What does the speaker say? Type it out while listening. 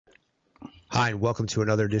Hi, and welcome to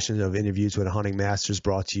another edition of Interviews with Hunting Masters,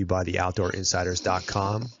 brought to you by the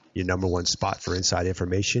OutdoorInsiders.com, your number one spot for inside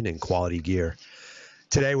information and quality gear.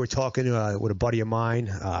 Today we're talking with a buddy of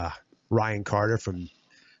mine, Ryan Carter from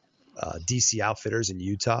DC Outfitters in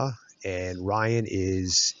Utah, and Ryan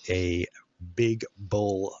is a big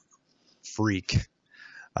bull freak,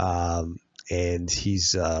 and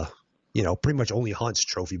he's pretty much only hunts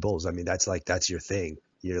trophy bulls. I mean, that's your thing.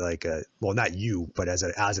 You're like well, not you, but as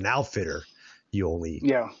an outfitter, you only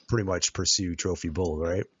pretty much pursue trophy bulls,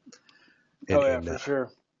 right? For sure.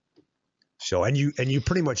 So, and you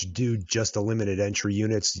pretty much do just the limited entry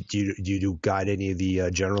units. Do you guide any of the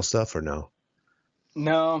general stuff or no?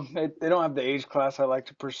 No, they don't have the age class I like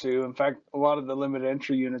to pursue. In fact, a lot of the limited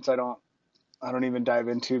entry units I don't even dive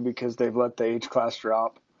into because they've let the age class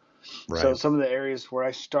drop. Right. So some of the areas where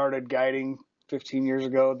I started guiding 15 years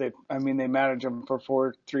ago, they manage them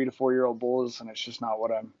for 3 to 4 year old bulls, and it's just not what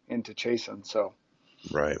I'm into chasing. So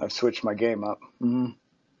right, I've switched my game up. Mm-hmm.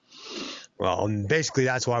 Well, and basically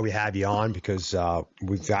that's why we have you on, because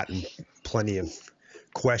we've gotten plenty of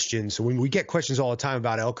questions. So we get questions all the time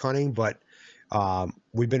about elk hunting, but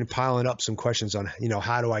we've been piling up some questions on,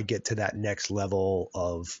 how do I get to that next level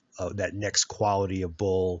of that next quality of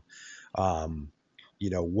bull?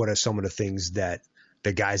 What are some of the things that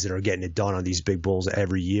the guys that are getting it done on these big bulls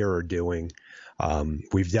every year are doing?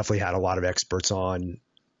 We've definitely had a lot of experts on,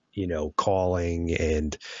 calling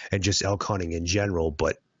and just elk hunting in general,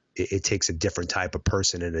 but it takes a different type of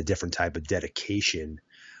person and a different type of dedication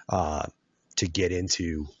to get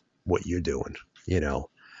into what you're doing,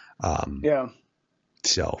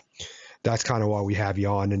 So that's kind of why we have you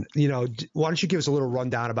on. And, why don't you give us a little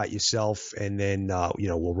rundown about yourself, and then,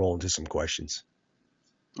 we'll roll into some questions.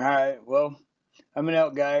 All right. Well, I'm an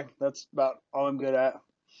elk guy. That's about all I'm good at.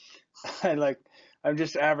 I'm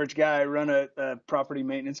just an average guy. I run a property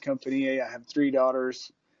maintenance company. I have 3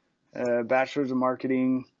 daughters, bachelor's of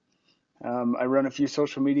marketing. I run a few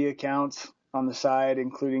social media accounts on the side,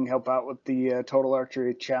 including help out with the Total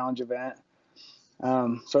Archery Challenge event.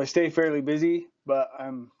 So I stay fairly busy, but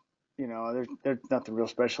I'm, there's nothing real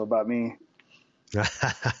special about me.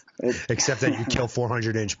 Except that you kill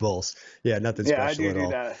 400-inch bulls. Yeah, nothing special at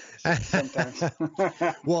all. Yeah, I do that sometimes.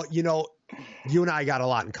 Well, you and I got a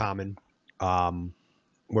lot in common.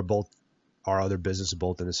 We're both, our other business is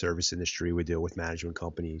both in the service industry. We deal with management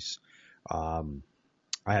companies. I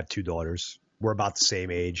have 2 daughters. We're about the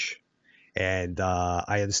same age. And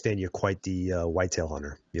I understand you're quite the whitetail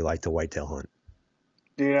hunter. You like to whitetail hunt.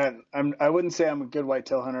 Dude, I wouldn't say I'm a good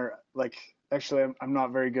whitetail hunter. Actually, I'm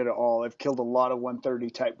not very good at all. I've killed a lot of 130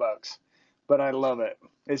 type bucks, but I love it.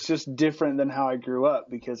 It's just different than how I grew up,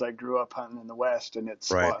 because I grew up hunting in the West, and it's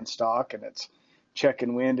spot and stalk, and it's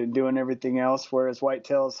checking wind and doing everything else. Whereas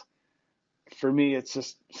whitetails, for me, it's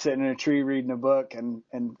just sitting in a tree reading a book and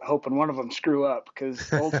hoping one of them screw up,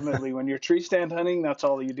 because ultimately when you're tree stand hunting, that's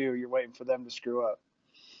all you do. You're waiting for them to screw up.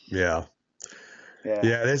 Yeah.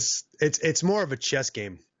 It's more of a chess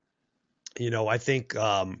game. I think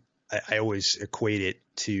I always equate it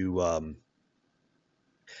to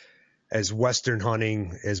as Western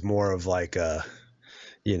hunting is more of like a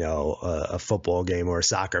football game or a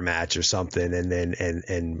soccer match or something, and then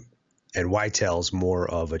and whitetail's more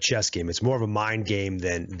of a chess game. It's more of a mind game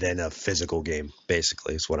than a physical game,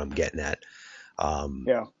 basically, is what I'm getting at.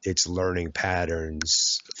 It's learning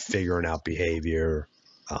patterns, figuring out behavior,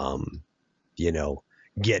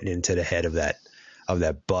 getting into the head of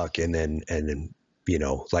that buck, and then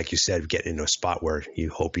like you said, getting into a spot where you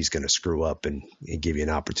hope he's going to screw up and give you an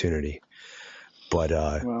opportunity. But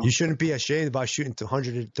you shouldn't be ashamed about shooting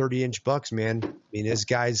 130-inch bucks, man. I mean, this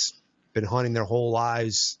guy's been hunting their whole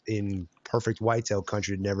lives in perfect whitetail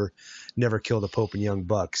country, never killed a Pope and Young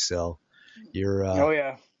buck. So you're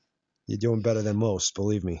you're doing better than most,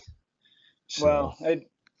 believe me. So. Well,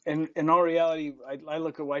 in all reality, I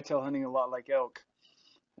look at whitetail hunting a lot like elk.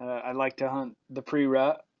 I like to hunt the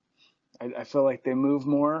pre-rut. I feel like they move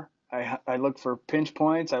more. I look for pinch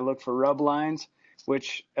points. I look for rub lines,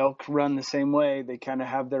 which elk run the same way. They kind of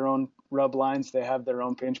have their own rub lines. They have their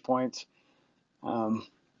own pinch points.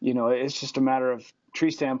 It's just a matter of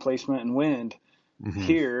tree stand placement and wind. Mm-hmm.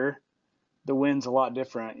 Here, the wind's a lot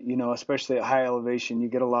different, especially at high elevation. You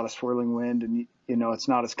get a lot of swirling wind, and, it's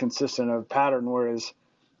not as consistent of a pattern, whereas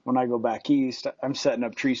when I go back east, I'm setting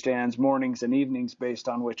up tree stands mornings and evenings based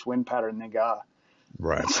on which wind pattern they got.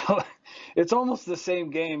 Right. So it's almost the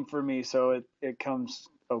same game for me. So it comes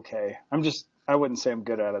okay. I wouldn't say I'm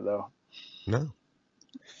good at it though. No.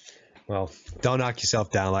 Well, don't knock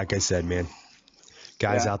yourself down. Like I said, man,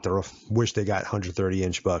 guys out there wish they got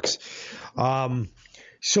 130-inch bucks.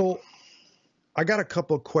 So I got a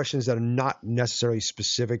couple of questions that are not necessarily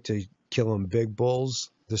specific to killing big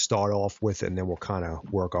bulls to start off with, and then we'll kind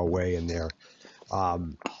of work our way in there.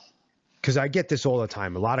 Because I get this all the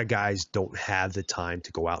time. A lot of guys don't have the time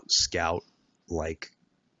to go out and scout like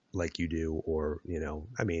you do, or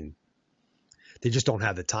I mean, they just don't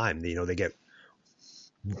have the time. They get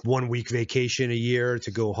 1 week vacation a year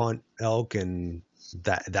to go hunt elk, and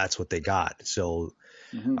that's what they got. So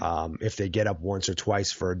if they get up once or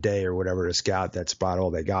twice for a day or whatever to scout, that's about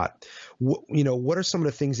all they got. What are some of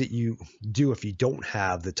the things that you do if you don't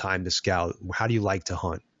have the time to scout? How do you like to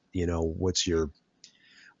hunt? What's your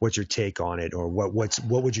take on it, or what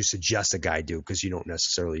would you suggest a guy do? Because you don't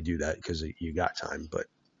necessarily do that because you got time, but.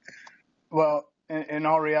 Well, in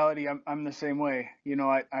all reality, I'm the same way.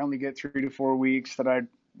 I only get 3 to 4 weeks that I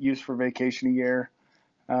use for vacation a year.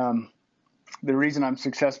 The reason I'm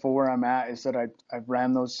successful where I'm at is that I've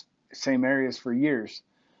ran those same areas for years.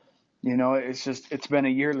 It's been a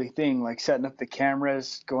yearly thing, like setting up the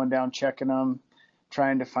cameras, going down, checking them,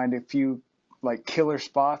 trying to find a few like killer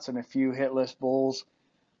spots and a few hit list bulls.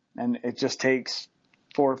 And it just takes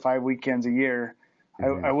 4 or 5 weekends a year.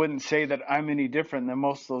 I wouldn't say that I'm any different than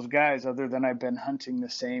most of those guys, other than I've been hunting the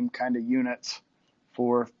same kind of units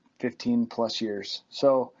for 15 plus years.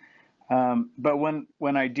 So, but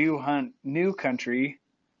when I do hunt new country,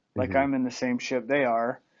 like I'm in the same ship they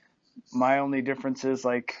are, my only difference is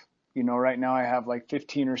like, right now I have like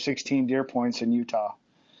 15 or 16 deer points in Utah.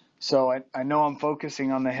 So I know I'm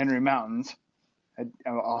focusing on the Henry Mountains.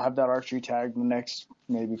 I'll have that archery tag in the next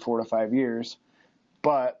maybe 4 to 5 years.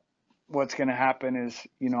 But what's going to happen is,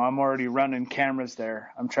 I'm already running cameras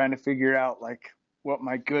there. I'm trying to figure out like what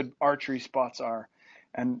my good archery spots are.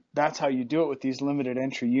 And that's how you do it with these limited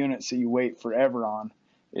entry units that you wait forever on,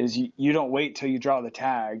 is you don't wait till you draw the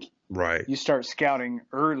tag. Right. You start scouting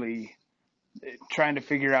early, trying to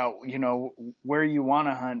figure out, where you want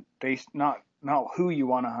to hunt based, not who you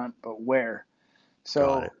want to hunt, but where.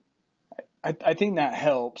 So I think that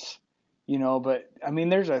helps, but I mean,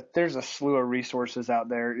 there's a slew of resources out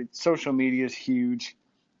there. Social media is huge.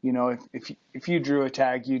 If you drew a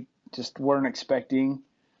tag you just weren't expecting,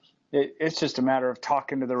 it's just a matter of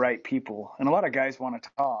talking to the right people. And a lot of guys want to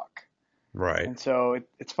talk. Right. And so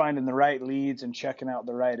it's finding the right leads and checking out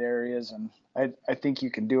the right areas. And I think you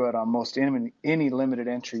can do it on most any limited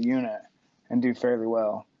entry unit and do fairly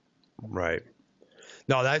well. Right.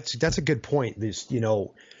 No, that's a good point. This,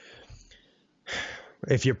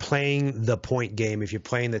 if you're playing the point game, if you're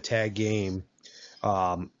playing the tag game,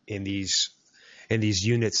 in these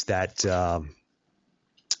units that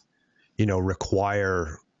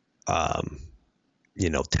require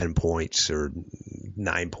 10 points or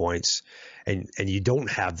 9 points, and you don't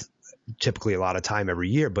have typically a lot of time every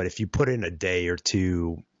year, but if you put in a day or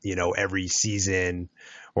two, every season,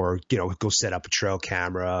 or go set up a trail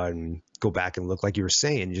camera and go back and look, like you were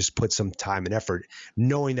saying, just put some time and effort,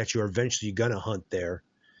 knowing that you're eventually going to hunt there.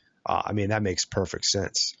 I mean, that makes perfect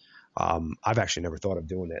sense. I've actually never thought of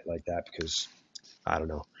doing it like that because I don't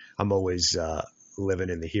know. I'm always living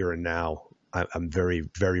in the here and now. I'm very,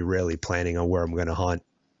 very rarely planning on where I'm going to hunt.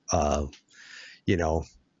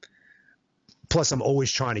 Plus I'm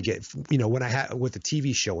always trying to get, when I had with the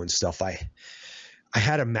TV show and stuff, I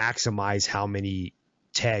had to maximize how many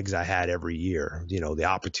tags I had every year, the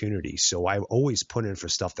opportunity. So I always put in for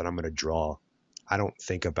stuff that I'm going to draw. I don't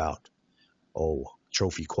think about,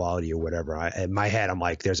 trophy quality or whatever. In my head, I'm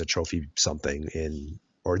like, there's a trophy something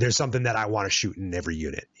or there's something that I want to shoot in every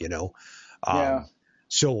unit, Yeah.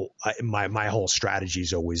 So my whole strategy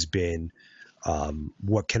has always been,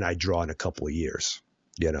 what can I draw in a couple of years,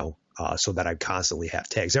 so that I constantly have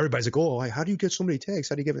tags. Everybody's like, how do you get so many tags?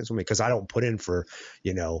 How do you get so many? Because I don't put in for,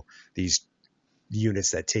 these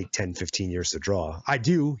units that take 10, 15 years to draw. I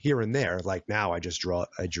do here and there. Like now I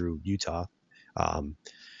drew Utah. I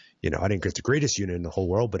didn't get the greatest unit in the whole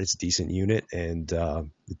world, but it's a decent unit. And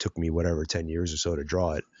it took me 10 years or so to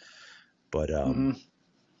draw it. But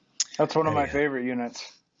that's one of my favorite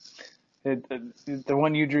units. The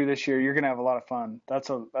one you drew this year, you're going to have a lot of fun. That's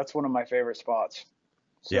one of my favorite spots.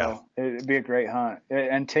 So yeah, it'd be a great hunt.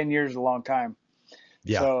 And 10 years is a long time.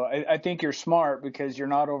 Yeah. So I think you're smart because you're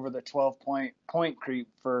not over the 12 point creep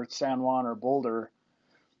for San Juan or Boulder.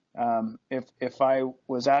 If I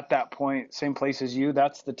was at that point, same place as you,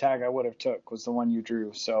 that's the tag I would have took, was the one you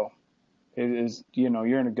drew. So it is,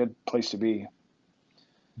 you're in a good place to be.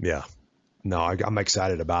 Yeah. No, I'm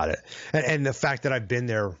excited about it. And the fact that I've been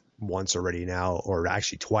there once already now, or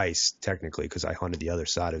actually twice technically, because I hunted the other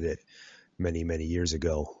side of it many, many years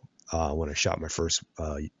ago, when I shot my first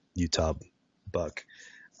Utah buck.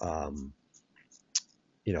 The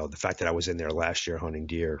fact that I was in there last year hunting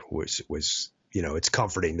deer was it's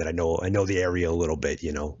comforting that I know the area a little bit,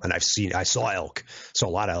 and I saw elk, saw a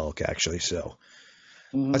lot of elk actually. So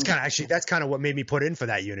that's kind of what made me put in for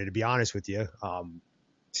that unit, to be honest with you.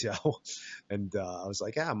 So, and I was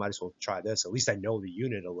like, I might as well try this. At least I know the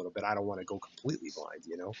unit a little bit. I don't want to go completely blind,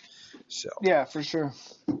 So yeah, for sure.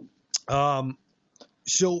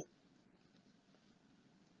 So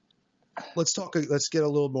let's get a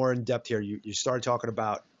little more in depth here. You started talking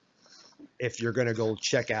about if you're going to go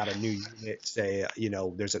check out a new unit, say,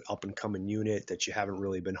 there's an up and coming unit that you haven't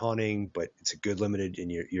really been hunting, but it's a good limited and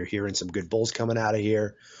you're hearing some good bulls coming out of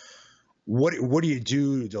here. What do you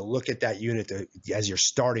do to look at that unit as your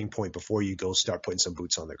starting point before you go start putting some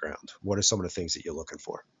boots on the ground? What are some of the things that you're looking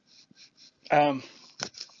for?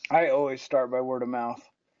 I always start by word of mouth.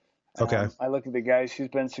 Okay. I look at the guys who's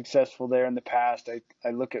been successful there in the past. I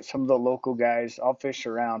look at some of the local guys. I'll fish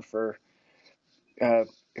around for a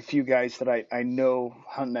few guys that I know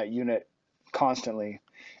hunt that unit constantly.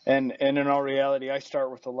 And in all reality, I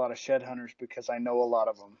start with a lot of shed hunters because I know a lot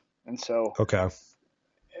of them. And so, okay.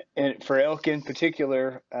 And for elk in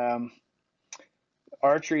particular,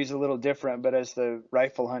 archery is a little different, but as the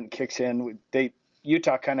rifle hunt kicks in,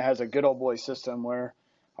 Utah kind of has a good old boy system where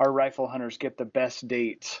our rifle hunters get the best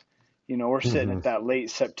dates. We're sitting at that late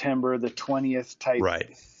September, the 20th type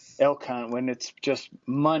elk hunt when it's just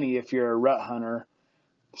money if you're a rut hunter.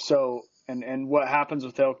 So, and what happens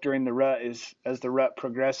with elk during the rut is as the rut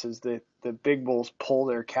progresses, the big bulls pull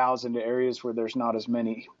their cows into areas where there's not as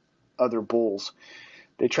many other bulls.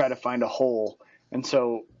 They try to find a hole. And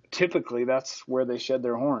so typically that's where they shed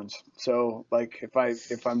their horns. So like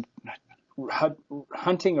if I'm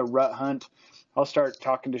hunting a rut hunt, I'll start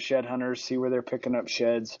talking to shed hunters, see where they're picking up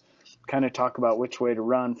sheds, kind of talk about which way to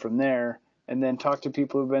run from there, and then talk to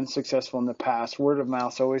people who've been successful in the past. Word of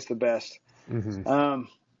mouth is always the best.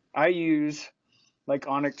 I use like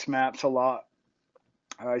Onyx maps a lot.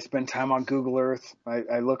 I spend time on Google Earth.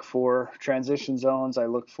 I look for transition zones. I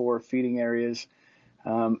look for feeding areas.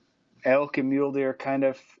 Elk and mule deer kind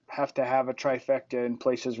of have to have a trifecta in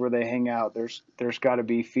places where they hang out. There's got to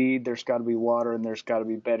be feed, there's got to be water, and there's got to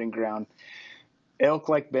be bedding ground. Elk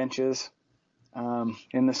like benches.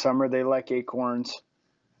 In the summer, they like acorns.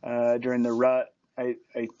 During the rut, I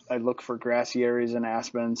look for grassy areas and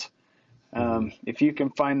aspens. If you can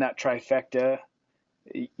find that trifecta,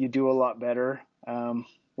 you do a lot better.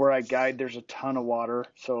 Where I guide, there's a ton of water,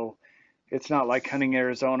 so it's not like hunting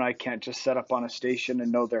Arizona. I can't just set up on a station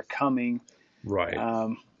and know they're coming. Right.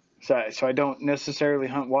 So I don't necessarily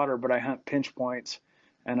hunt water, but I hunt pinch points,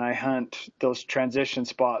 and I hunt those transition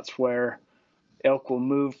spots where elk will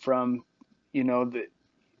move from,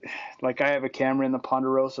 like I have a camera in the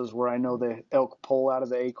ponderosas where I know the elk pull out of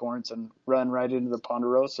the acorns and run right into the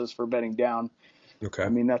ponderosas for bedding down. Okay. I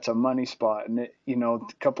mean, that's a money spot. And, a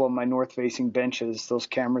couple of my north-facing benches, those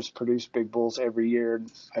cameras produce big bulls every year.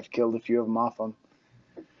 I've killed a few of them off them.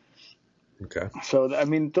 Okay. So, I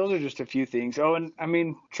mean, those are just a few things. Oh, and, I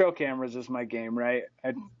mean, trail cameras is my game, right?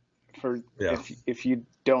 If you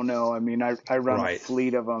don't know, I mean, I run a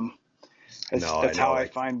fleet of them. That's how I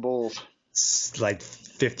find bulls. It's like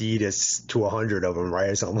 50 to 100 of them, right?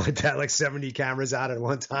 Or something like that, like 70 cameras out at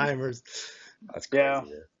one time. That's crazy. Yeah.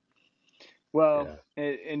 Well,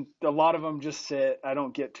 and a lot of them just sit. I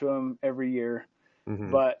don't get to them every year,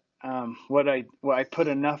 but what I put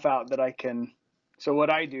enough out that I can. So what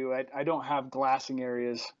I do, I don't have glassing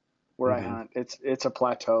areas where I hunt. It's a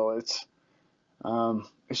plateau. It's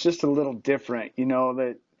just a little different,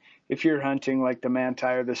 that if you're hunting like the Manti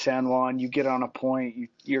or the San Juan, you get on a point,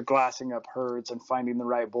 you're glassing up herds and finding the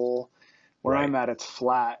right bull. Where I'm at, it's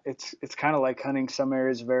flat. It's kind of like hunting some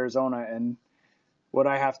areas of Arizona, and what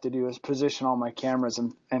I have to do is position all my cameras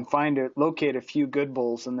and locate a few good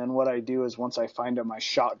bulls. And then what I do is once I find them, I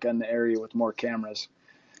shotgun the area with more cameras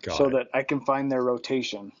that I can find their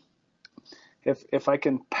rotation. If I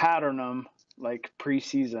can pattern them like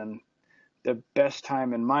preseason, the best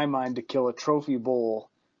time in my mind to kill a trophy bull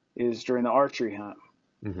is during the archery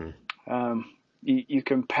hunt. You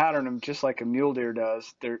can pattern them just like a mule deer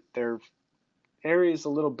does. Their area is a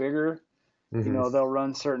little bigger. They'll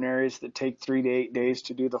run certain areas that take 3 to 8 days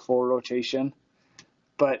to do the full rotation,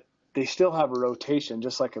 but they still have a rotation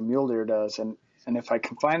just like a mule deer does. And if I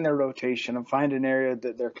can find their rotation and find an area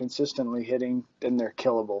that they're consistently hitting, then they're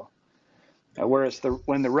killable. Whereas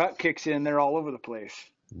when the rut kicks in, they're all over the place.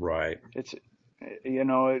 Right. It's,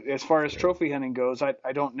 as far as trophy hunting goes,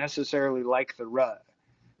 I don't necessarily like the rut.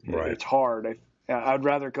 Right. It's hard. I'd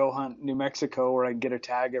rather go hunt New Mexico where I get a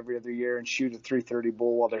tag every other year and shoot a 330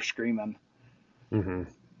 bull while they're screaming. You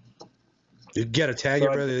get a tag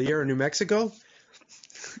every other year in New Mexico?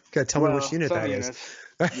 You gotta tell me which unit that is.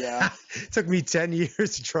 Yeah. It took me 10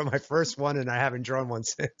 years to draw my first one, and I haven't drawn one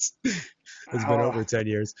since. It's been Oh, over 10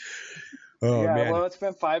 years. Oh yeah. man. Well, it's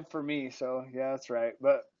been 5 for me, so yeah, that's right.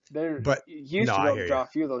 But But you used no, to be I able to hear you. draw a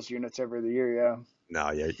few of those units every year. Yeah.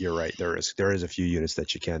 No, yeah, you're right. There is a few units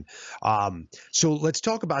that you can. So let's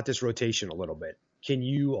talk about this rotation a little bit. Can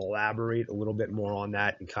you elaborate a little bit more on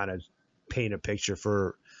that and kind of paint a picture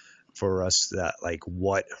for us that like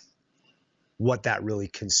what that really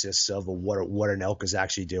consists of, or what an elk is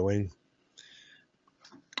actually doing?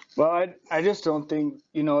 Well, I just don't think,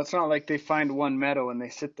 it's not like they find one meadow and they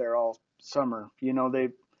sit there all summer.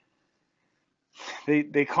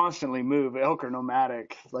 They constantly move. Elk are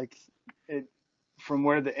nomadic. Like it from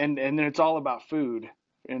where and then it's all about food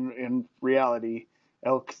in reality.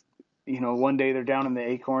 Elk, one day they're down in the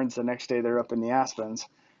acorns, the next day they're up in the aspens.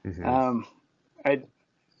 Mm-hmm. I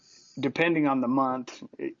Depending on the month,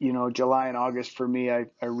 July and August for me, I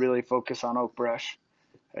really focus on oak brush.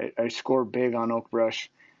 I score big on oak brush.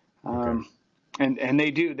 Okay. And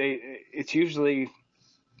it's usually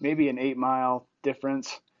maybe an 8 mile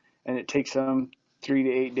difference, and it takes them 3 to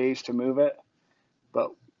 8 days to move it.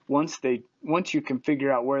 But once you can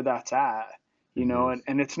figure out where that's at, Mm-hmm.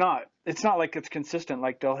 and it's not like it's consistent.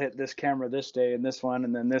 Like they'll hit this camera this day and this one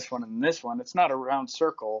and then this one and this one. It's not a round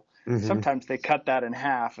circle. Mm-hmm. Sometimes they cut that in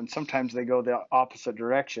half, and sometimes they go the opposite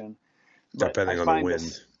direction. But I Depending on the find wind.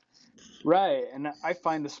 this right, and I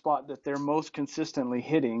find the spot that they're most consistently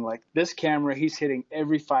hitting. Like this camera, he's hitting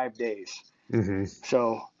every 5 days. Mm-hmm.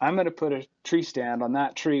 So I'm going to put a tree stand on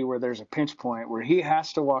that tree where there's a pinch point where he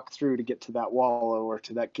has to walk through to get to that wallow or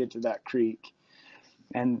to get to that creek.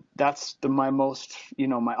 And that's my most,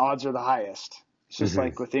 my odds are the highest. It's just Mm-hmm.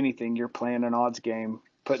 like with anything, you're playing an odds game,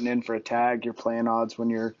 putting in for a tag, you're playing odds when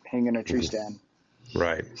you're hanging a tree Mm-hmm. stand.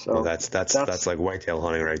 Right. Well, So that's like whitetail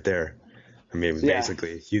hunting right there. I mean, yeah,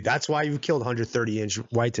 basically, that's why you killed 130-inch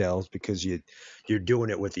whitetails, because you're doing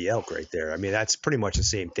it with the elk right there. I mean, that's pretty much the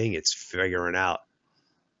same thing. It's figuring out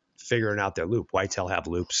their loop. Whitetail have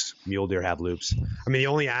loops. Mule deer have loops. I mean, the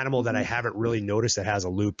only animal that I mm-hmm. haven't really noticed that has a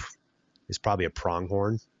loop is probably a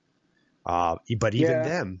pronghorn. But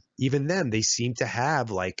Yeah, even them, they seem to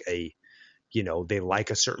have like they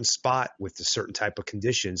like a certain spot with a certain type of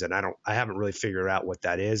conditions, and I haven't really figured out what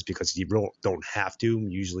that is, because you don't have to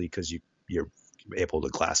usually, because you're able to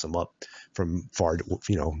glass them up from far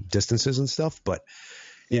distances and stuff. But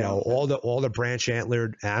yeah, all the branch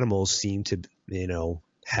antlered animals seem to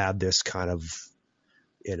have this kind of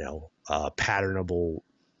patternable,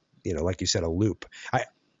 like you said, a loop.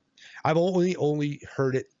 I've only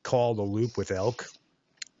heard it called a loop with elk.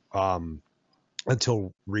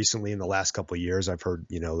 Until recently, in the last couple of years, I've heard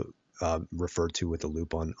referred to with a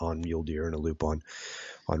loop on mule deer and a loop on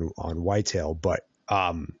whitetail. But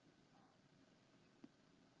I,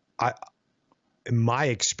 in my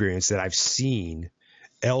experience that I've seen,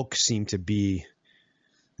 elk seem to be,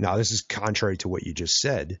 now this is contrary to what you just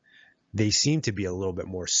said, they seem to be a little bit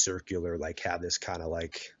more circular, like have this kind of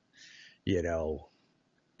like,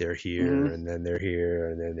 they're here mm-hmm. and then they're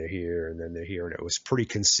here and then they're here and then they're here. And it was pretty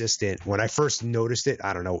consistent. When I first noticed it,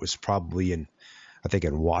 I don't know, it was probably I think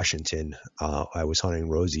in Washington. I was hunting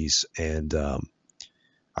Rosie's, and I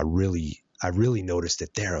really noticed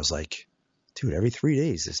it there. I was like, dude, every 3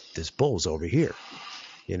 days, this bull's over here,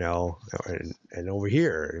 and over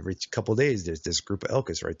here, every couple of days, there's this group of elk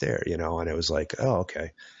is right there, and it was like, oh,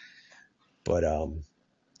 okay. But,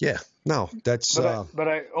 yeah, no, that's, But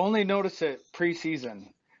I only notice it preseason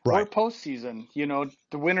or right. postseason.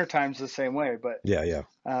 The winter time's the same way. But Yeah. Yeah.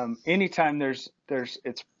 anytime it's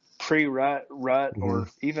pre-rut, rut, Mm-hmm. or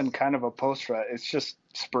even kind of a post-rut, it's just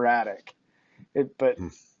sporadic. But Mm-hmm.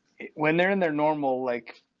 when they're in their normal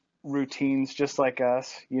like routines, just like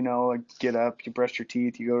us, like get up, you brush your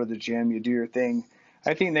teeth, you go to the gym, you do your thing.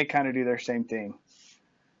 I think they kind of do their same thing.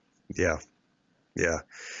 Yeah. Yeah.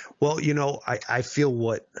 Well, I feel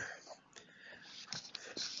what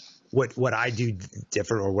I do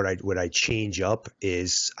different, or what I change up,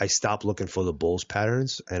 is I stop looking for the bulls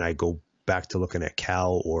patterns and I go back to looking at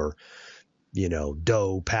cow or,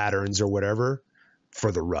 doe patterns or whatever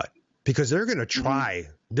for the rut, because they're going to try,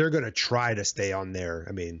 Mm-hmm. to stay on there.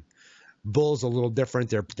 I mean, bulls a little different.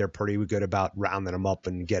 They're pretty good about rounding them up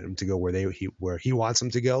and getting them to go where he wants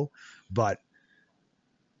them to go. But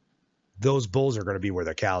those bulls are going to be where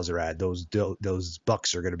the cows are at. Those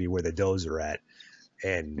bucks are going to be where the does are at.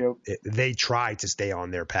 And Yep. they try to stay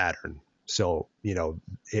on their pattern. So,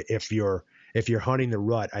 if you're hunting the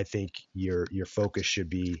rut, I think your focus should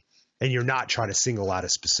be, and you're not trying to single out a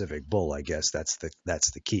specific bull. I guess that's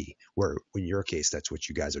the key, where in your case, that's what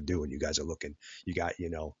you guys are doing. You guys are looking, you got,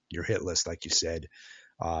 your hit list, like you said.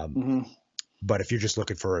 Mm-hmm. But if you're just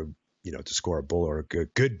looking for to score a bull or a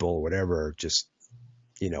good bull, whatever, just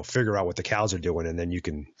figure out what the cows are doing, and then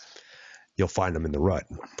you'll find them in the rut,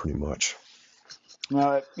 pretty much.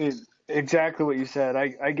 Exactly what you said.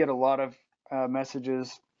 I get a lot of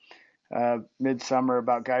messages midsummer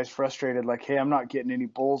about guys frustrated, like, hey, I'm not getting any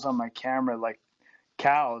bulls on my camera, like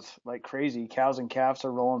cows, like crazy. Cows and calves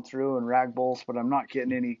are rolling through and rag bulls, but I'm not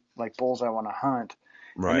getting any like bulls I want to hunt.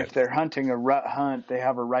 Right. And if they're hunting a rut hunt, they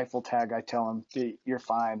have a rifle tag. I tell them, you're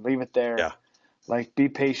fine. Leave it there. Yeah. Like, be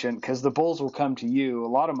patient, because the bulls will come to you. A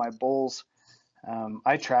lot of my bulls,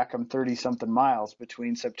 I track them 30-something miles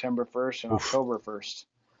between September 1st and October 1st.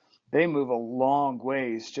 They move a long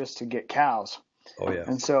ways just to get cows. Oh, yeah.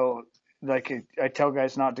 And so, like, I tell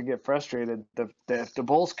guys not to get frustrated. If the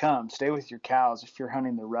bulls come, stay with your cows if you're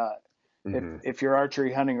hunting the rut. Mm-hmm. If you're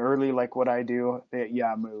archery hunting early, like what I do,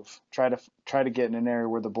 move. Try to get in an area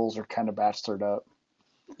where the bulls are kind of bachelored up.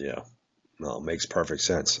 Yeah, no, it makes perfect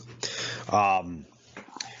sense.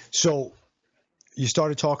 So you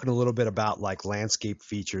started talking a little bit about like landscape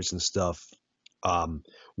features and stuff.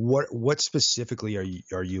 What specifically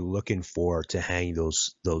are you looking for to hang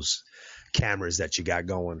those cameras that you got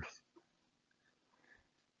going?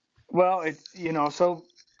 Well, so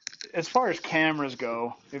as far as cameras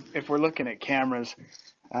go, if we're looking at cameras,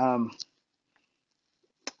 I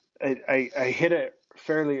hit it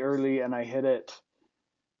fairly early, and I hit it.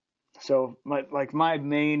 So my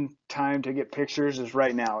main time to get pictures is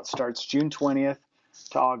right now. It starts June 20th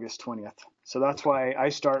to August 20th. So that's why I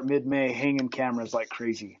start mid-May hanging cameras like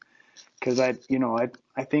crazy. Because I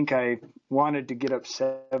think I wanted to get up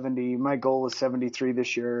 70. My goal was 73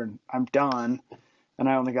 this year, and I'm done. And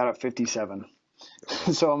I only got up 57.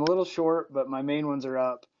 So I'm a little short, but my main ones are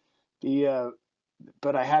up.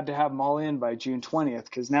 But I had to have them all in by June 20th,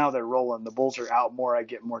 because now they're rolling. The bulls are out more. I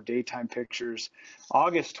get more daytime pictures.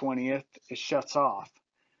 August 20th, it shuts off.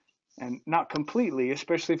 And not completely,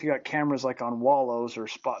 especially if you got cameras like on wallows or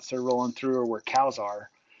spots they're rolling through or where cows are.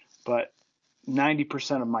 But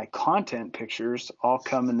 90% of my content pictures all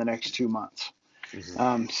come in the next 2 months.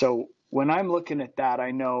 Mm-hmm. So when I'm looking at that, I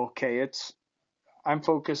know, okay, I'm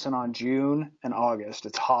focusing on June and August.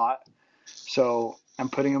 It's hot. So I'm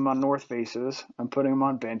putting them on north faces. I'm putting them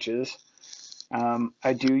on benches.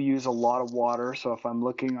 I do use a lot of water. So if I'm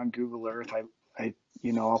looking on Google Earth,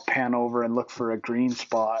 I'll pan over and look for a green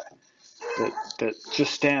spot that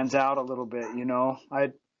just stands out a little bit.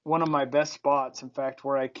 One of my best spots, in fact,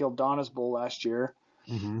 where I killed Donna's bull last year.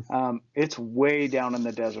 Mm-hmm. It's way down in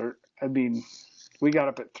the desert. I mean, we got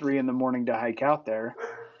up at 3 a.m. to hike out there.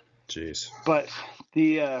 Jeez. But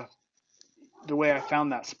the way I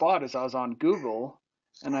found that spot is I was on Google,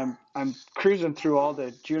 and I'm cruising through all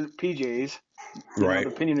the PJs, right,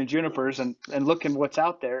 the pinyon and junipers, and looking what's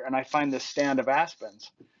out there, and I find this stand of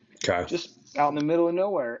aspens. Okay. Just out in the middle of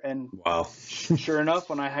nowhere. And wow. Sure enough,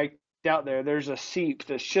 when I hiked out there's a seep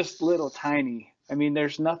that's just little tiny. I mean,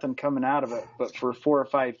 there's nothing coming out of it but for 4 or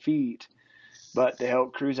 5 feet. But the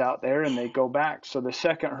elk cruise out there and they go back. So the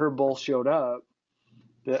second her bull showed up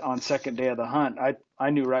on second day of the hunt, I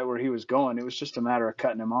knew right where he was going. It was just a matter of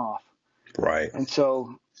cutting him off. Right. And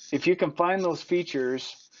so if you can find those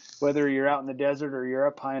features, whether you're out in the desert or you're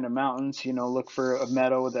up high in the mountains, look for a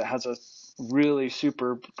meadow that has a really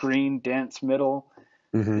super green, dense middle.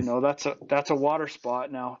 Mm-hmm. That's a water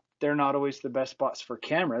spot. Now, they're not always the best spots for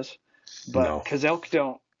cameras, but because elk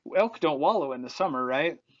don't wallow in the summer,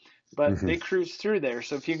 right? But mm-hmm. they cruise through there.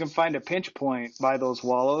 So if you can find a pinch point by those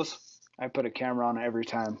wallows, I put a camera on it every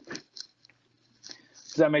time.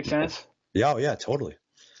 Does that make sense? Yeah, yeah, totally.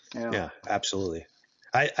 Yeah, absolutely.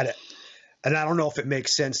 I don't know if it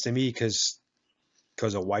makes sense to me because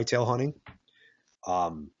of whitetail hunting.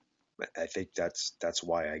 I think that's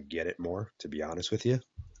why I get it more, to be honest with you.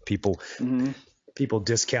 People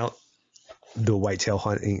discount the whitetail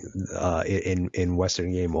hunting in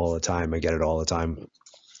Western game all the time. I get it all the time,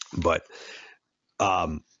 but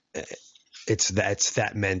it's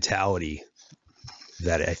that mentality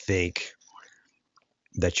that I think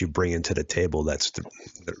that you bring into the table. That's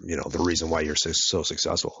the reason why you're so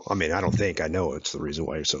successful. I mean, I know it's the reason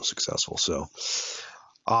why you're so successful. So,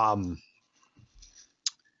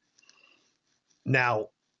 now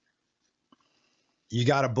you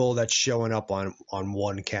got a bull that's showing up on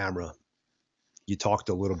one camera. You talked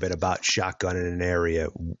a little bit about shotgun in an area.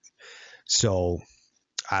 So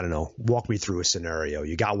I don't know, walk me through a scenario.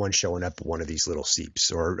 You got one showing up at one of these little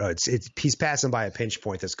seeps, or he's passing by a pinch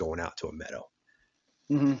point that's going out to a meadow.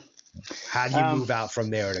 Mm-hmm. How do you move out from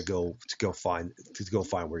there to go find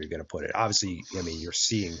where you're going to put it? Obviously, I mean, you're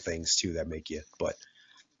seeing things too that make you, but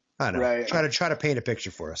I don't know. Right. Try to paint a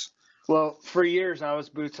picture for us. Well, for years I was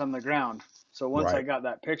boots on the ground. So once I Right. got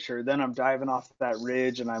that picture, then I'm diving off that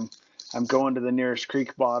ridge and I'm going to the nearest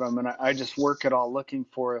creek bottom, and I just work it all looking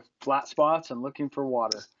for flat spots and looking for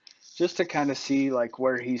water, just to kind of see like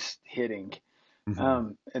where he's hitting. Mm-hmm.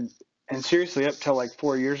 Um, and and seriously, up till like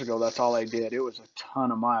 4 years ago, that's all I did. It was a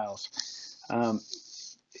ton of miles. Um,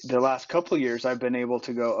 the last couple of years, I've been able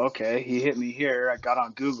to go, okay, he hit me here. I got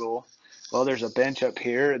on Google. Well, there's a bench up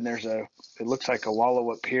here, and it looks like a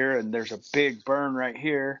wallow up here, and there's a big burn right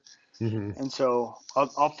here. Mm-hmm. And so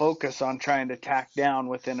I'll focus on trying to tack down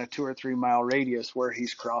within a 2 or 3 mile radius where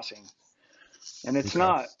he's crossing. And it's Okay.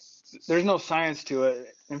 not, there's no science to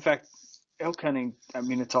it. In fact, elk hunting, I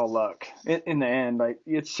mean, it's all luck. In the end, like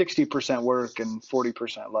it's 60% work and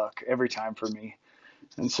 40% luck every time for me.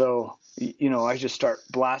 And so, I just start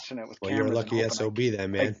blasting it with Well, you're a cameras and lucky hoping SOB then, I,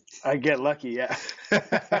 man. I get lucky. Yeah.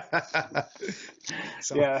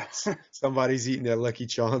 So Yeah. somebody's eating their Lucky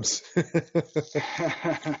Charms.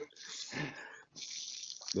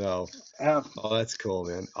 No. um, Oh, that's cool,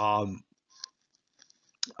 man.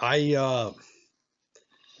 I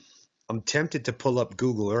I'm tempted to pull up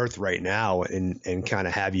Google Earth right now and kind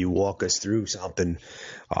of have you walk us through something.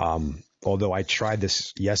 Although I tried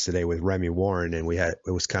this yesterday with Remy Warren and it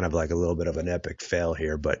was kind of like a little bit of an epic fail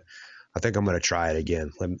here, but I think I'm going to try it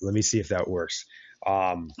again. Let me see if that works.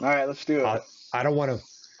 all right, let's do it. I don't want to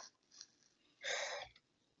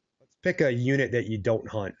pick a unit that you don't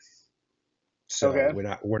hunt. So Okay.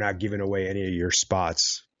 we're not giving away any of your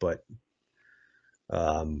spots, but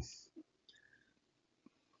that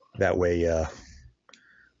way I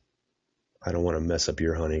don't want to mess up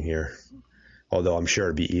your hunting here. Although I'm sure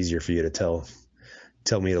it'd be easier for you to tell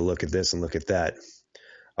me to look at this and look at that.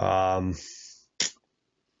 Will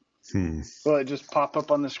it just pop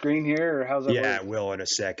up on the screen here, or how's that Yeah, work? I will in a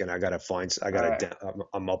second. I gotta find. All right.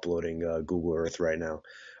 I'm uploading Google Earth right now.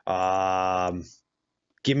 Um,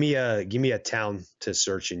 give me a town to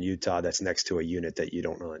search in Utah that's next to a unit that you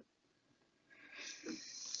don't hunt.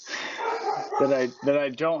 That I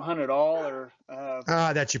don't hunt at all, or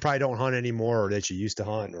That you probably don't hunt anymore, or that you used to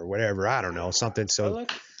hunt, or whatever. I don't know, something. So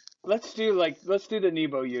let's do the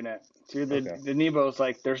Nebo unit. Do okay, the Nebo's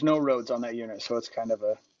like there's no roads on that unit, so it's kind of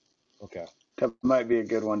okay, that might be a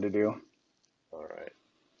good one to do. all right.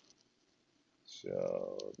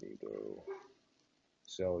 So Nebo.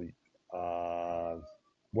 So,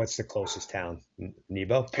 what's the closest town?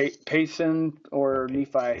 Nebo? Payson or Okay,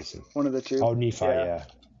 Nephi, Payson. one of the two. Oh, Nephi, Yeah. yeah.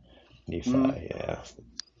 Nephi, Mm-hmm. yeah.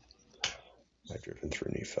 I've driven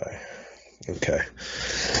through Nephi. Okay.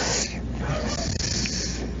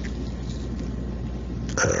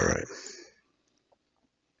 All right.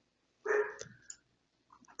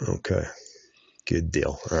 Okay. Good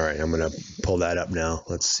deal. All right. I'm going to pull that up now.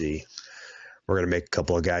 Let's see. We're going to make a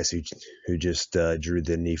couple of guys who just drew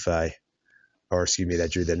the Nephi, or excuse me,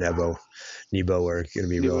 that drew the Nebo are going to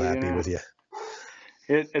be real Nebo happy unit. with you.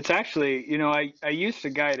 It's actually, I used to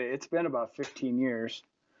guide it. It's been about 15 years.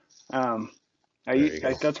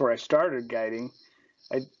 That's where I started guiding.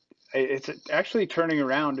 It's actually turning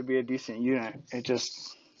around to be a decent unit. It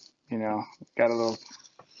just, got a little.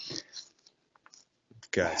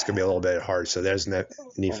 Okay, it's gonna be a little bit hard. So there's Nephi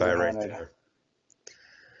right there.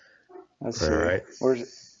 Let's see. All right. Where's it?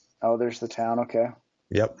 Oh, there's the town. Okay.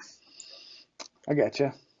 Yep. I got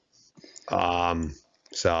you.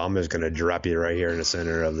 So I'm just gonna drop you right here in the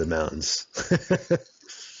center of the mountains.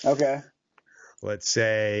 Okay. Let's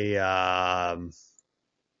say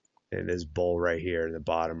in this bowl right here in the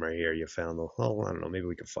bottom right here, you found I don't know, maybe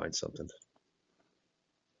we can find something.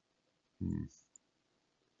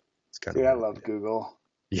 It's kind Dude, of I love Google.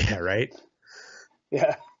 Yeah, right?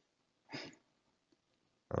 Yeah.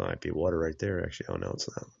 Oh, might be water right there, actually. Oh, no, it's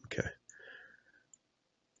not. Okay.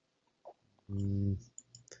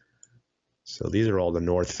 So these are all the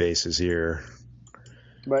north faces here.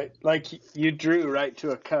 But like you drew right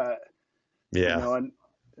to a cut. Yeah. And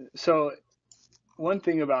so one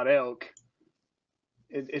thing about elk,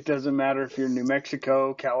 it doesn't matter if you're in New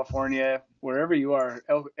Mexico, California, wherever you are,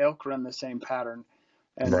 elk run the same pattern.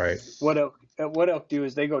 And right. What elk do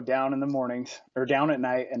is they go down in the mornings, or down at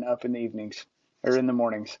night and up in the evenings, or in the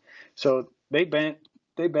mornings. So they bed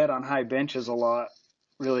on high benches a lot,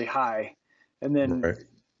 really high, and then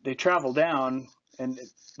they travel down and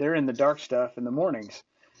they're in the dark stuff in the mornings.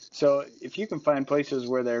 So if you can find places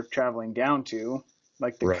where they're traveling down to,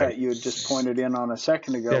 like the cut you had just pointed in on a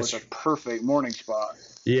second ago, is a perfect morning spot.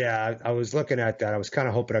 Yeah, I was looking at that. I was kind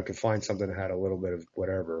of hoping I could find something that had a little bit of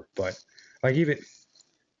whatever, but like even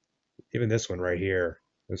this one right here,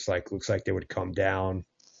 looks like they would come down.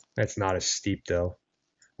 That's not as steep though,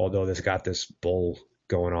 although this got this bowl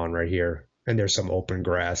going on right here, and there's some open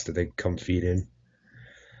grass that they come feed in.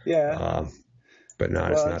 Yeah.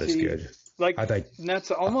 but it's not as good. Like, I think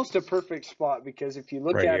that's almost a perfect spot, because if you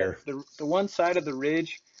look right at here. it, the one side of the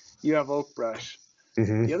ridge, you have oak brush.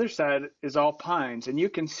 Mm-hmm. The other side is all pines, and you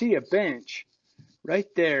can see a bench right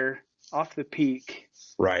there off the peak.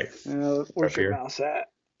 Right. Where's your mouse at?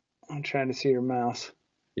 I'm trying to see your mouse.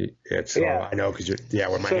 I know, because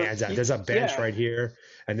where my hand's at. There's a bench right here,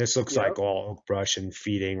 and this looks like all oak brush and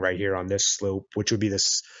feeding right here on this slope, which would be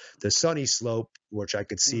the sunny slope, which I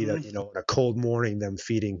could see that, on a cold morning them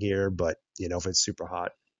feeding here, but if it's super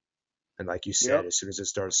hot, and like you said, as soon as it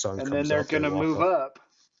starts, sun comes up, and then they're gonna move up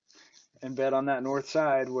and bed on that north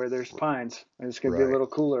side where there's pines, and it's gonna be a little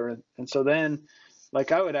cooler, and so then,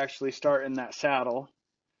 like, I would actually start in that saddle.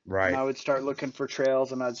 Right. And I would start looking for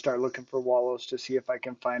trails, and I'd start looking for wallows to see if I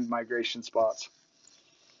can find migration spots.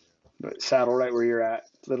 But saddle right where you're at,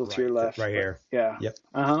 little to your left. Right here. Yeah. Yep.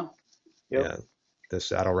 Yep. Yeah. The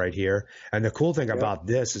saddle right here. And the cool thing about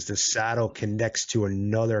this is the saddle connects to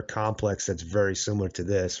another complex that's very similar to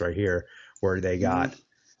this right here, where they got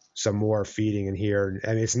some more feeding in here.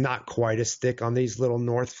 I mean, it's not quite as thick on these little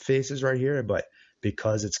north faces right here, but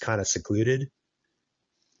because it's kind of secluded,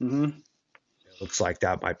 looks like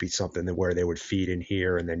that might be something where they would feed in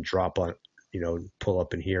here and then drop on, pull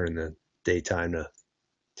up in here in the daytime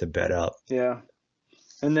to bed up. Yeah.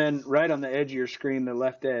 And then right on the edge of your screen, the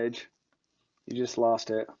left edge, you just lost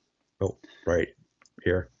it. Oh, right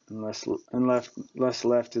here. Unless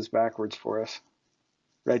left is backwards for us.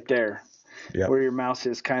 Right there. Yeah. Where your mouse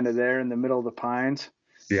is kind of there in the middle of the pines.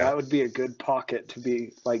 Yeah. That would be a good pocket to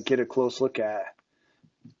be like, get a close look at.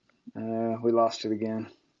 We lost it again.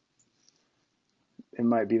 It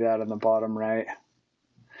might be that on the bottom right.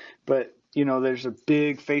 But, there's a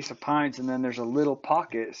big face of pines, and then there's a little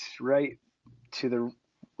pocket right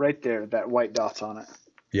there, that white dot's on it.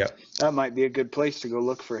 Yep. That might be a good place to go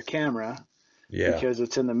look for a camera. Yeah. Because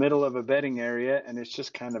it's in the middle of a bedding area, and it's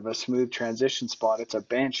just kind of a smooth transition spot. It's a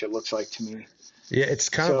bench, it looks like to me. Yeah, it's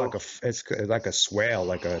kind of like a swale,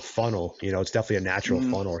 like a funnel. It's definitely a natural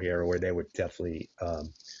funnel here where they would definitely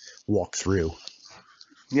walk through.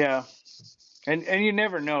 Yeah. And you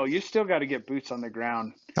never know. You still got to get boots on the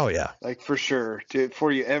ground. Oh, yeah. Like, for sure,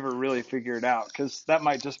 before you ever really figure it out, because that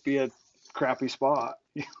might just be a crappy spot.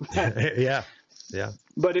 Yeah. Yeah.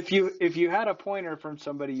 But if you had a pointer from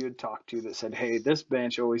somebody you'd talk to that said, hey, this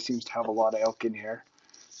bench always seems to have a lot of elk in here,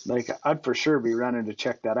 like, I'd for sure be running to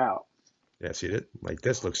check that out. Yeah, see, like,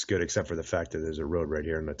 this looks good except for the fact that there's a road right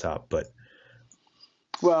here on the top, but.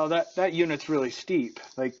 Well, that unit's really steep,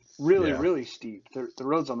 like really steep. The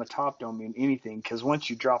roads on the top don't mean anything, because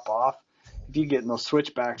once you drop off, if you get in those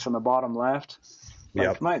switchbacks on the bottom left,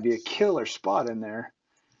 it might be a killer spot in there,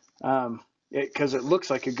 because it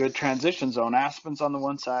looks like a good transition zone. Aspens on the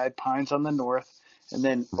one side, pines on the north, and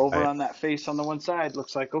then over on that face on the one side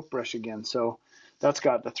looks like oak brush again. So that's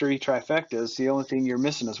got the 3 trifectas. The only thing you're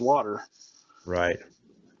missing is water. Right.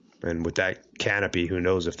 And with that canopy, who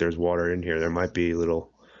knows if there's water in here? There might be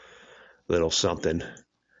little something.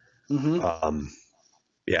 Yeah,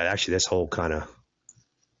 actually, this whole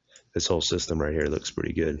system right here looks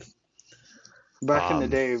pretty good. Back in the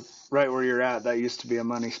day, right where you're at, that used to be a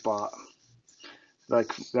money spot.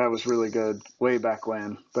 Like, that was really good way back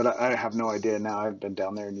when. But I have no idea now. I've been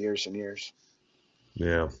down there in years and years.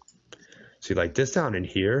 Yeah. See, like this down in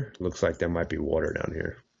here looks like there might be water down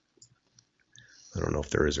here. I don't know if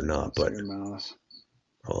there is or not, but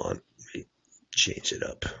hold on, let me change it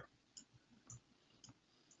up.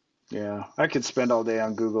 Yeah, I could spend all day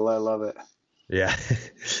on Google. I love it. Yeah,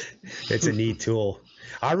 it's a neat tool.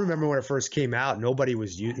 I remember when it first came out, nobody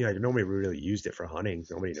really used it for hunting.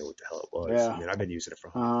 Nobody knew what the hell it was. Yeah. I mean, I've been using it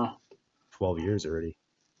for 12 years already.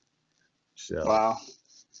 So. Wow.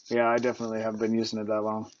 Yeah, I definitely haven't been using it that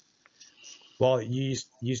long. Well, you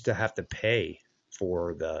used to have to pay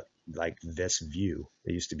for this view.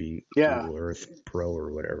 It used to be Google Earth Pro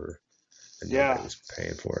or whatever, and nobody was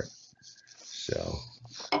paying for it. So,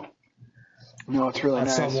 no, it's really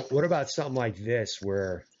nice. What about something like this,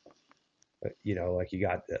 where, like you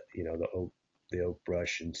got the oak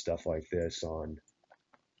brush and stuff like this on,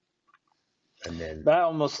 and then that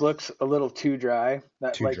almost looks a little too dry.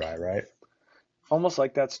 Dry, right? Almost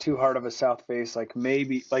like that's too hard of a south face. Like,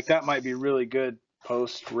 maybe that might be really good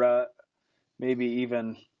post rut, maybe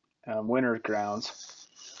even winter grounds,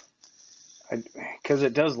 because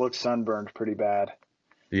it does look sunburned pretty bad.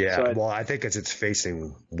 Yeah, so I think it's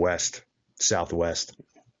facing southwest,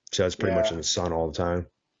 so it's pretty much in the sun all the time.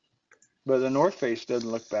 But the north face doesn't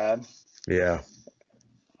look bad. Yeah.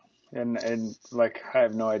 And like, I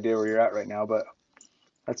have no idea where you're at right now, but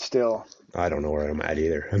that's still. I don't know where I'm at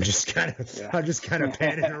either. I'm just kind of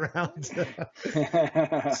panning around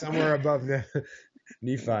somewhere above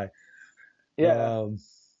Nephi. Yeah.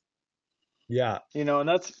 Yeah. And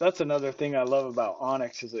that's another thing I love about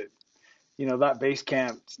Onyx is that base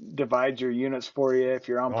camp divides your units for you. If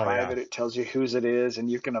you're on Oh yeah. private, it tells you whose it is, and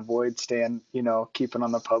you can avoid keeping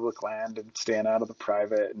on the public land and staying out of the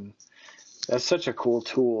private. And that's such a cool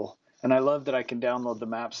tool. And I love that I can download the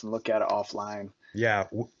maps and look at it offline. Yeah.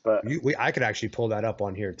 But I could actually pull that up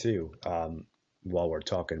on here too, while we're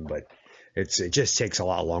talking, but it just takes a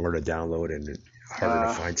lot longer to download and harder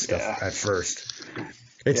to find stuff yeah, at first.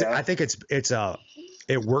 yeah. I think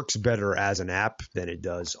it works better as an app than it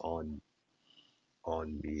does on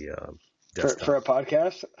the For desktop. a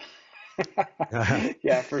podcast.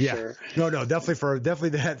 Yeah, for Yeah. sure. No, definitely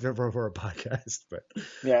that for a podcast, but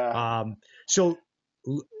Yeah. so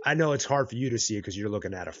I know it's hard for you to see it because you're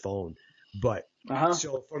looking at a phone, but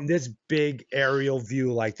so from this big aerial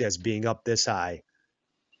view like this, being up this high,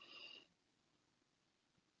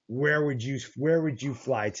 where would you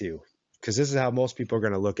fly to? Because this is how most people are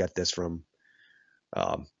going to look at this from.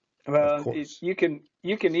 Of Well, course. you can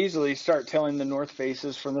easily start telling the north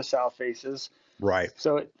faces from the south faces. Right.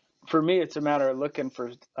 So for me, it's a matter of looking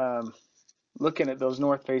at those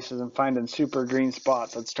north faces and finding super green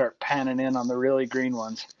spots. I'd start panning in on the really green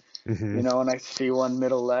ones, Mm-hmm. and I see one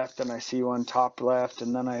middle left and I see one top left,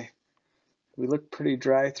 and then we look pretty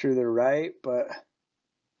dry through the right, but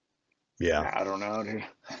Yeah. I don't know, dude.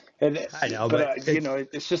 I know, But but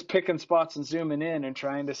it's just picking spots and zooming in and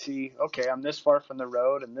trying to see, okay, I'm this far from the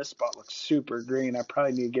road and this spot looks super green. I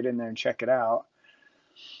probably need to get in there and check it out.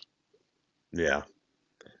 yeah.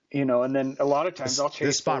 And then a lot of times I'll chase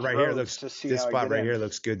This spot those right here roads to see this how I spot get right in. here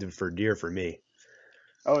looks good for deer for me.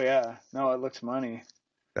 Oh yeah, no, it looks money.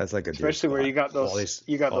 That's like a deer Especially spot. where you got those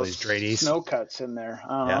drainies. snow cuts in there.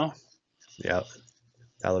 Yeah. Yeah.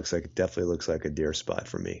 That definitely looks like a deer spot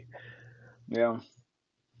for me. Yeah.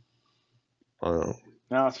 Oh.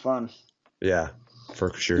 No, it's fun. Yeah,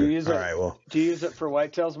 for sure. Do you use All right. Well, do you use it for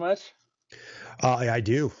whitetails much? I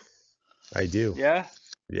do. Yeah.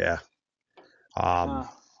 Yeah.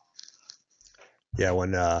 Yeah.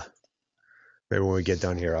 Maybe when we get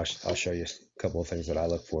done here, I'll show you a couple of things that I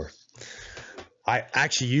look for. I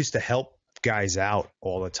actually used to help guys out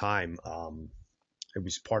all the time. It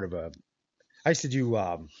was part of I used to do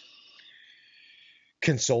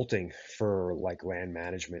consulting for like land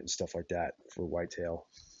management and stuff like that for whitetail.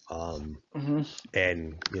 And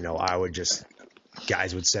I would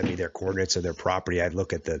guys would send me their coordinates of their property. I'd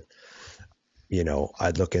look at the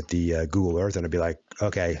Google Earth and I'd be like,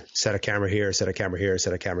 okay, set a camera here, set a camera here,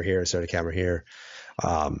 set a camera here, set a camera here.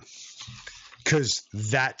 Because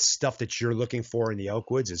that stuff that you're looking for in the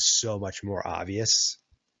elk woods is so much more obvious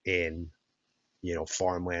in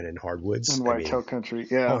farmland and hardwoods and whitetail country.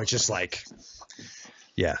 Yeah. Oh, it's just like,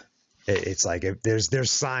 yeah, it's like if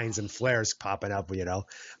there's signs and flares popping up.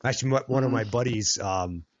 Actually, one of my buddies,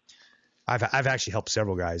 I've actually helped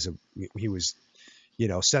several guys. He was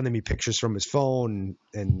sending me pictures from his phone,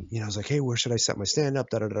 and I was like, hey, where should I set my stand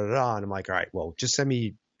up? Da da da da. And I'm like, all right, well, just send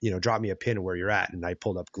me, drop me a pin of where you're at. And I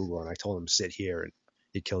pulled up Google and I told him sit here, and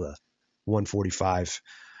he killed a 145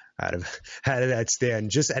 out of that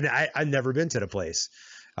stand. And I've never been to the place.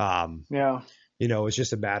 Yeah. It's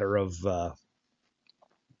just a matter of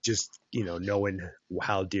knowing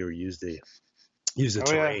how deer use the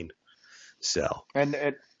terrain. Yeah. So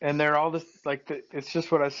and they're all this it's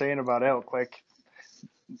just what I was saying about elk. Like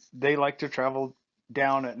they like to travel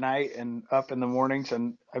down at night and up in the mornings,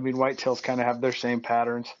 and I mean whitetails kind of have their same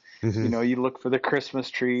patterns. Mm-hmm. You look for the Christmas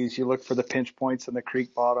trees, you look for the pinch points in the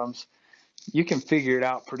creek bottoms. You can figure it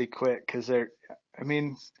out pretty quick because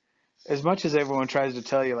as much as everyone tries to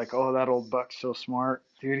tell you like, oh, that old buck's so smart,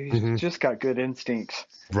 dude, he's just got good instincts.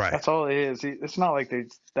 Right. That's all it is. It's not like they're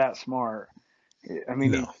that smart. I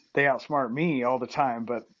mean, no. They outsmart me all the time,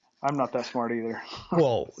 but I'm not that smart either.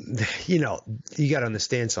 Well, you got to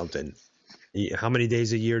understand something. How many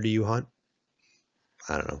days a year do you hunt?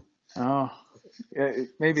 I don't know. Oh, yeah,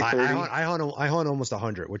 maybe 30. I hunt almost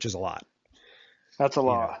 100, which is a lot. That's a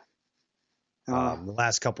lot. The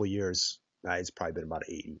last couple of years, it's probably been about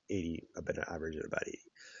 80. I've been averaging about 80.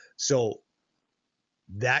 So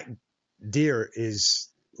that deer is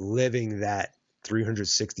living that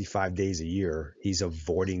 365 days a year. He's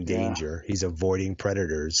avoiding danger. He's avoiding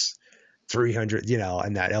predators. 300,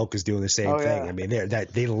 and that elk is doing the same thing. Yeah. I mean,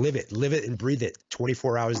 they live it and breathe it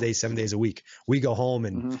 24 hours a day, 7 days a week. We go home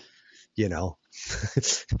and, hang out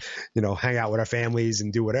with our families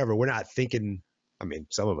and do whatever. We're not thinking. I mean,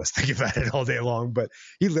 some of us think about it all day long, but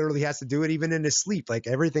he literally has to do it even in his sleep. Like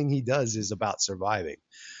everything he does is about surviving.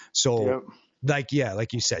 So like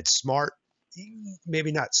you said, smart,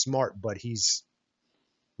 maybe not smart, but he's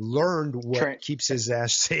learned what Train. keeps his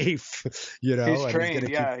ass safe, you know, He's and he's trained. gonna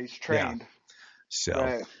keep. Yeah, he's Yeah. trained. So,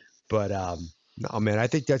 Right. but no, man, I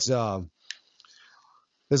think that's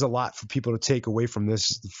there's a lot for people to take away from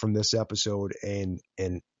this episode and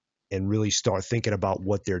really start thinking about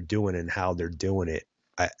what they're doing and how they're doing it.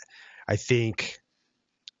 I think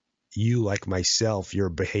you, like myself, you're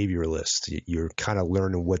a behavioralist. You're kind of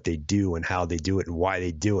learning what they do and how they do it and why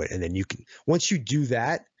they do it. And then you can, once you do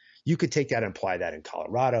that, you could take that and apply that in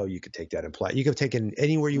Colorado. You could take that and apply, you could take it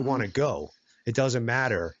anywhere you want to go. It doesn't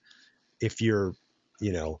matter if you're,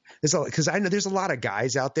 you know, because I know there's a lot of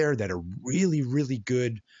guys out there that are really, really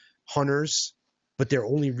good hunters, but they're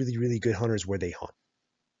only really, really good hunters where they hunt.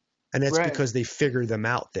 And that's Right. because they figure them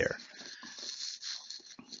out there.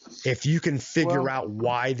 If you can figure out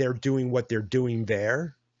why they're doing what they're doing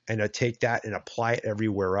there and take that and apply it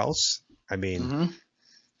everywhere else, I mean,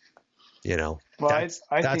 you know, that's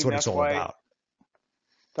what it's all about.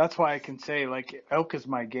 That's why I can say, like, elk is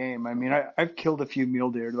my game. I mean, I've killed a few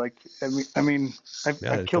mule deer. Like, I've killed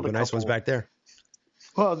a couple nice ones back there.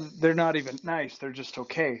 Well, they're not even nice. They're just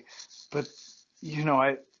okay. But, you know,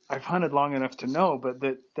 I've hunted long enough to know, but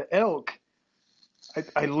the elk,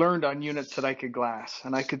 I learned on units that I could glass,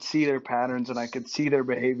 and I could see their patterns and I could see their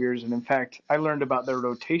behaviors. And in fact, I learned about their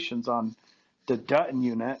rotations on the Dutton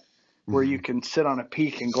unit, where you can sit on a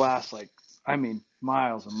peak and glass, like, I mean,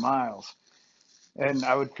 miles and miles. And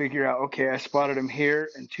I would figure out, okay, I spotted him here,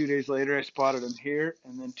 and 2 days later I spotted him here,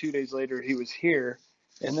 and then 2 days later he was here,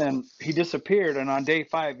 and then he disappeared, and on day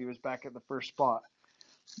 5 he was back at the first spot.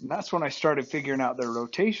 And that's when I started figuring out their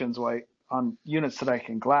rotations, like on units that I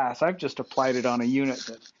can glass. I've just applied it on a unit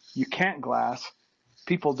that you can't glass.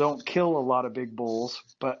 People don't kill a lot of big bulls,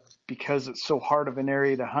 but because it's so hard of an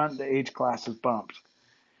area to hunt, the age class is bumped.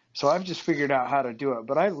 So I've just figured out how to do it,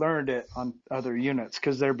 but I learned it on other units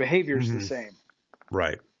because their behavior is the same.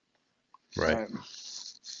 Right.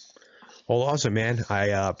 Well, awesome, man. I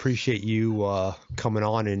appreciate you coming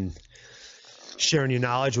on and sharing your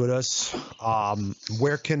knowledge with us.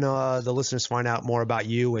 Where can the listeners find out more about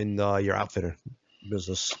you and your outfitter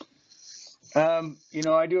business? You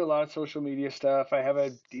know, I do a lot of social media stuff. I have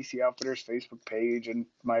a DC Outfitters Facebook page and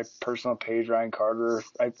my personal page, Ryan Carter.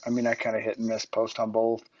 I mean, I kind of hit and miss, post on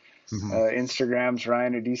both. Instagram's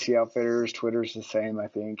Ryan at DC Outfitters. Twitter's the same, I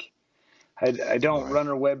think. I don't run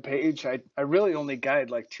a web page. I really only guide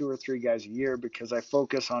like 2 or 3 guys a year because I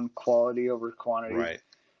focus on quality over quantity. Right.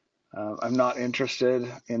 I'm not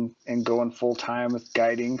interested in going full time with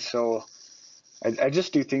guiding, so I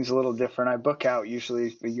just do things a little different. I book out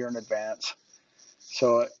usually a year in advance.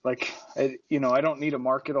 So like, I don't need to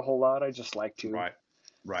market a whole lot. I just like to.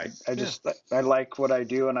 Right. I like what I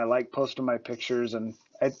do, and I like posting my pictures, and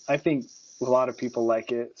I think a lot of people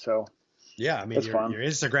like it. So. Yeah, I mean, your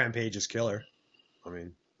Instagram page is killer. I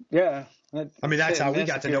mean, yeah. I mean, that's how we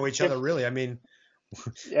got to know each other, really. I mean,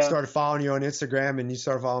 started following you on Instagram, and you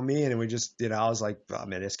started following me, and we just, you know, I was like, oh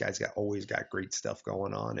man, this guy's always got great stuff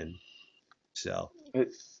going on, and so.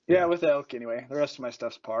 With elk anyway. The rest of my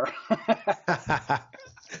stuff's par.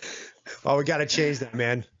 Well, we got to change that,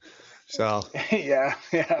 man. So. Yeah.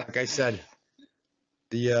 Like I said,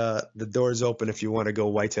 the door's open if you want to go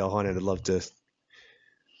whitetail hunting. I'd love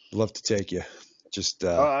to take you. Just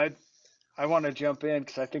I want to jump in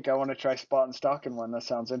because I think I want to try spot and stalking one. That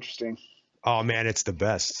sounds interesting. Oh man, it's the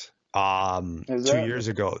best. 2 years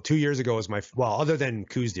ago was other than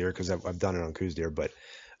Coos deer, because I've done it on Coos deer, but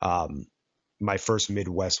my first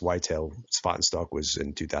Midwest whitetail spot and stalk was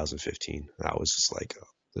in 2015. I was just like,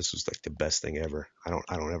 this was like the best thing ever. I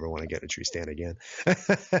don't ever want to get in a tree stand again.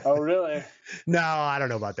 Oh really? No, I don't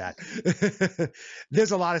know about that.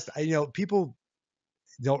 There's a lot of people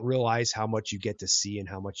don't realize how much you get to see and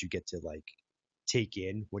how much you get to like take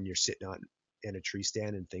in when you're sitting in a tree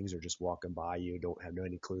stand and things are just walking by you, don't have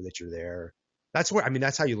any clue that you're there. That's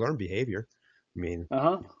how you learn behavior. I mean,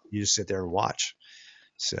 you just sit there and watch.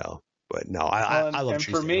 So, but no, I love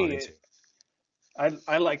tree stand hunting too.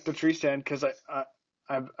 I like the tree stand because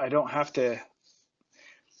I don't have to.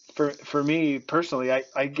 For me personally,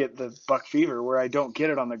 I get the buck fever where I don't get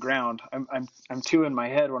it on the ground. I'm too in my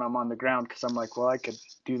head when I'm on the ground because I'm like, well, I could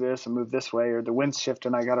do this and move this way, or the wind's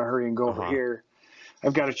shifting, I got to hurry and go over here.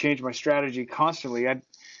 I've got to change my strategy constantly. I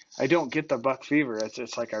don't get the buck fever.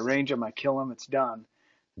 It's like I range them, I kill them, it's done.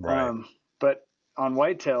 Right. But on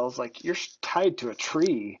whitetails, like you're tied to a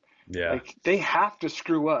tree. Yeah. Like they have to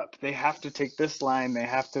screw up. They have to take this line. They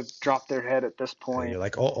have to drop their head at this point. And you're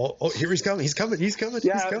like, oh, here he's coming. Yeah, he's coming.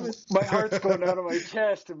 My heart's going out of my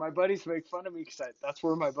chest, and my buddies make fun of me because that's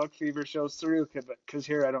where my buck fever shows through. Because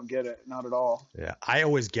here I don't get it, not at all. Yeah, I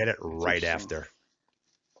always get it right after.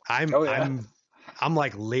 I'm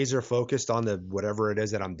like laser focused on the whatever it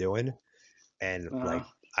is that I'm doing, and Uh-huh. like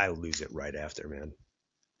I lose it right after, man.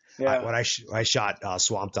 Yeah. When I shot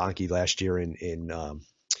Swamp Donkey last year in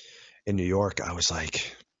New York, I was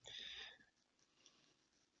like,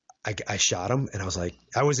 I shot him, and I was like,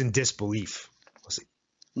 I was in disbelief. I was like,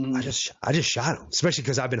 Hmm. I just shot him, especially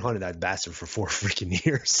because I've been hunting that bastard for 4 freaking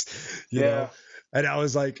years, you know. Yeah. And I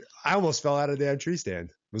was like, I almost fell out of the damn tree stand.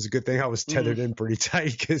 It was a good thing I was Hmm. tethered in pretty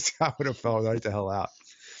tight because I would have fell right the hell out.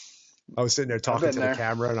 I was sitting there I've talking been to the there.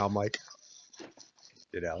 camera, and I'm like,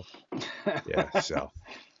 you know, yeah. So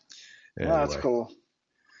Oh, that's anyway, cool.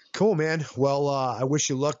 cool, man. Well, I wish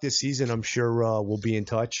you luck this season. I'm sure we'll be in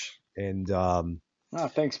touch, and Oh,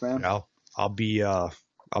 thanks, you man. know, I'll be out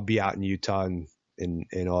in Utah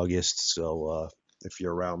in August. So if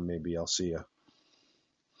you're around, maybe I'll see you.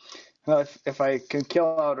 Well, if I can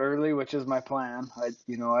kill out early, which is my plan, I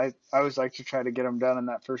always like to try to get them done in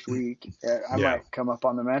that first week. I Yeah. might come up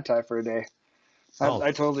on the Manti for a day. Oh,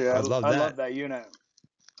 I told you I'd love I that. love that unit.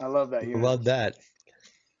 I love that I unit. love that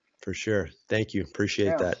for sure. Thank you. Appreciate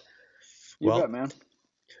Yeah, that. you bet, Well, man.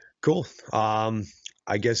 cool.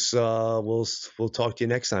 I guess we'll talk to you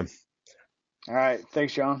next time. All right,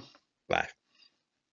 thanks, John. Bye.